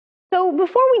So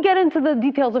before we get into the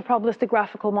details of probabilistic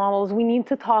graphical models, we need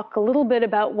to talk a little bit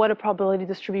about what a probability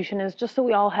distribution is, just so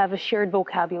we all have a shared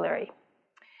vocabulary.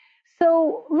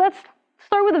 So let's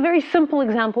start with a very simple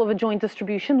example of a joint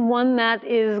distribution, one that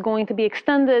is going to be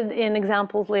extended in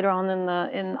examples later on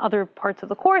in other parts of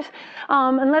the course.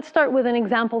 And let's start with an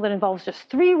example that involves just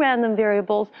 3 random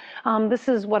variables. This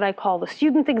is what I call the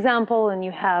student example, and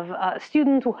you have a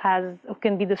student who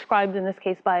can be described in this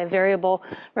case by a variable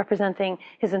representing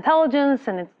his intelligence,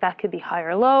 and that could be high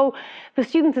or low. The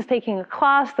student is taking a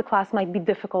class. The class might be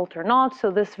difficult or not,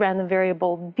 so this random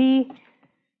variable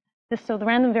so the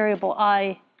random variable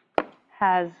I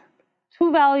has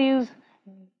 2 values,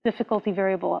 difficulty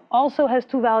variable also has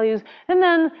 2 values, and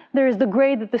then there's the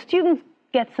grade that the student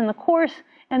gets in the course,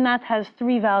 and that has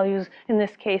 3 values. In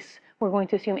this case, we're going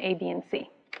to assume A, B, and C.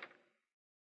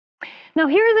 Now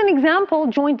here's an example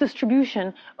joint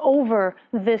distribution over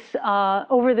this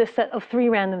set of 3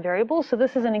 random variables. So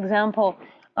this is an example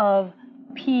of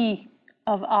P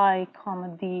of I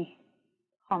comma D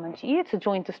comma G. It's a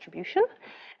joint distribution.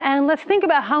 And let's think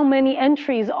about how many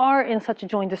entries are in such a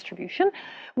joint distribution.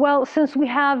 Well, since we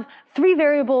have 3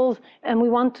 variables and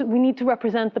we need to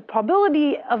represent the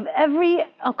probability of every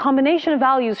combination of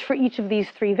values for each of these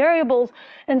 3 variables.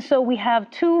 And so we have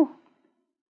 2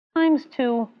 times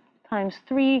 2 times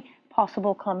 3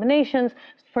 possible combinations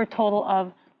for a total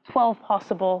of 12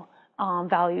 possible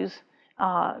values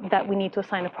that we need to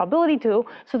assign a probability to.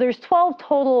 So there's 12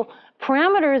 total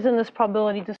parameters in this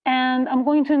probability. And I'm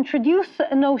going to introduce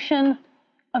a notion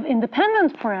of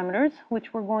independent parameters,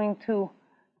 which we're going to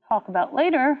talk about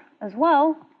later as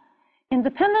well.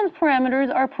 Independent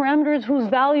parameters are parameters whose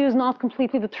value is not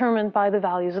completely determined by the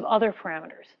values of other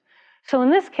parameters. So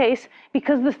in this case,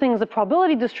 because this thing is a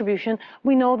probability distribution,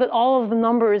 we know that all of the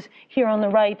numbers here on the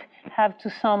right have to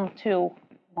sum to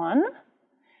 1.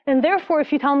 And therefore,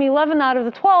 if you tell me 11 out of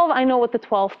the 12, I know what the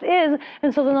 12th is.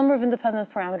 And so the number of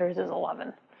independent parameters is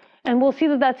 11. And we'll see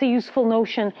that that's a useful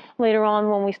notion later on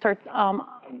when we start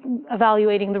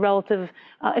evaluating the relative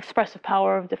expressive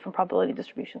power of different probability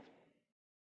distributions.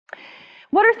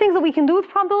 What are things that we can do with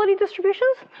probability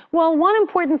distributions? Well, one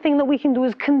important thing that we can do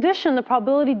is condition the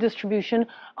probability distribution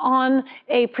on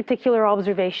a particular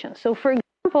observation. So for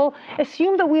example,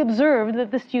 assume that we observed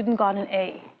that the student got an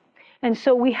A. And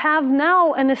so we have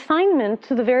now an assignment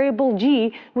to the variable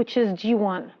G, which is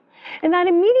G1. And that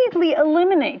immediately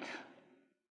eliminates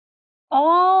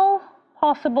all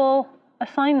possible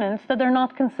assignments that are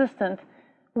not consistent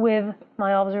with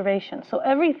my observation. So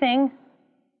everything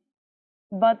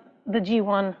but the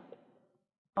G1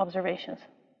 observations.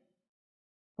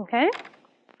 Okay?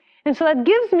 And so that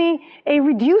gives me a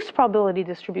reduced probability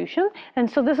distribution. And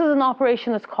so this is an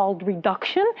operation that's called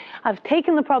reduction. I've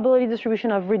taken the probability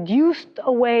distribution, I've reduced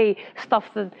away stuff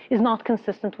that is not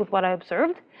consistent with what I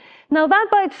observed. Now that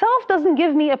by itself doesn't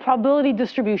give me a probability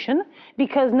distribution,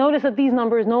 because notice that these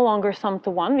numbers no longer sum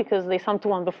to 1, because they summed to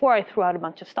 1 before I threw out a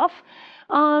bunch of stuff.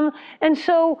 And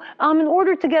so in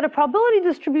order to get a probability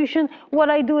distribution, what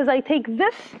I do is I take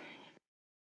this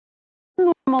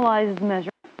normalized measure,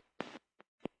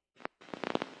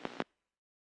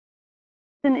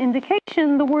 an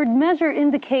indication. The word measure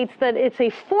indicates that it's a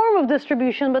form of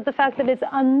distribution, but the fact that it's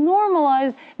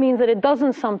unnormalized means that it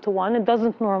doesn't sum to 1, it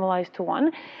doesn't normalize to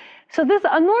 1. So this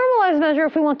unnormalized measure,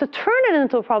 if we want to turn it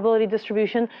into a probability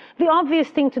distribution, the obvious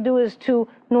thing to do is to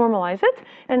normalize it.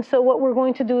 And so what we're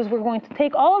going to do is we're going to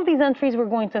take all of these entries, we're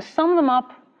going to sum them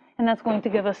up, and that's going to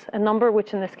give us a number,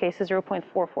 which in this case is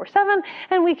 0.447.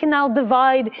 And we can now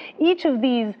divide each of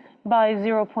these by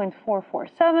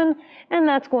 0.447, and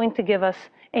that's going to give us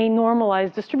a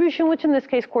normalized distribution, which in this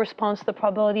case corresponds to the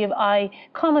probability of I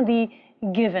comma D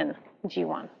given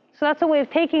G1. So that's a way of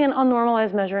taking an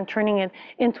unnormalized measure and turning it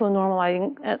into a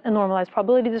normalized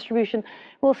probability distribution.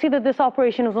 We'll see that this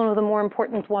operation is one of the more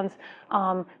important ones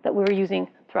that we're using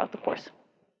throughout the course.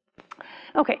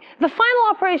 Okay, the final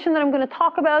operation that I'm going to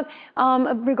talk about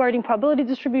regarding probability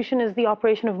distribution is the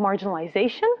operation of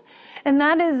marginalization. And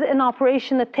that is an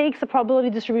operation that takes a probability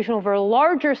distribution over a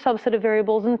larger subset of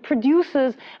variables and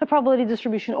produces a probability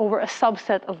distribution over a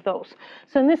subset of those.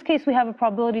 So in this case, we have a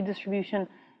probability distribution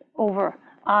over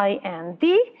I and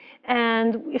D.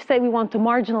 And if, say, we want to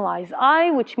marginalize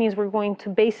I, which means we're going to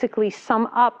basically sum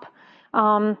up,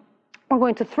 we're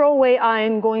going to throw away I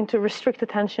and going to restrict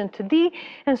attention to D.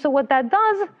 And so what that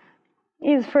does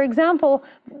is, for example,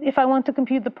 if I want to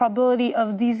compute the probability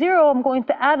of D0, I'm going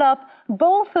to add up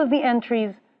both of the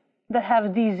entries that have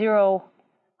D0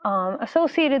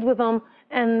 associated with them,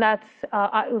 and that's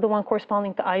the one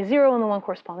corresponding to I0 and the one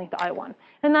corresponding to I1.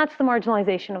 And that's the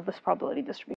marginalization of this probability distribution.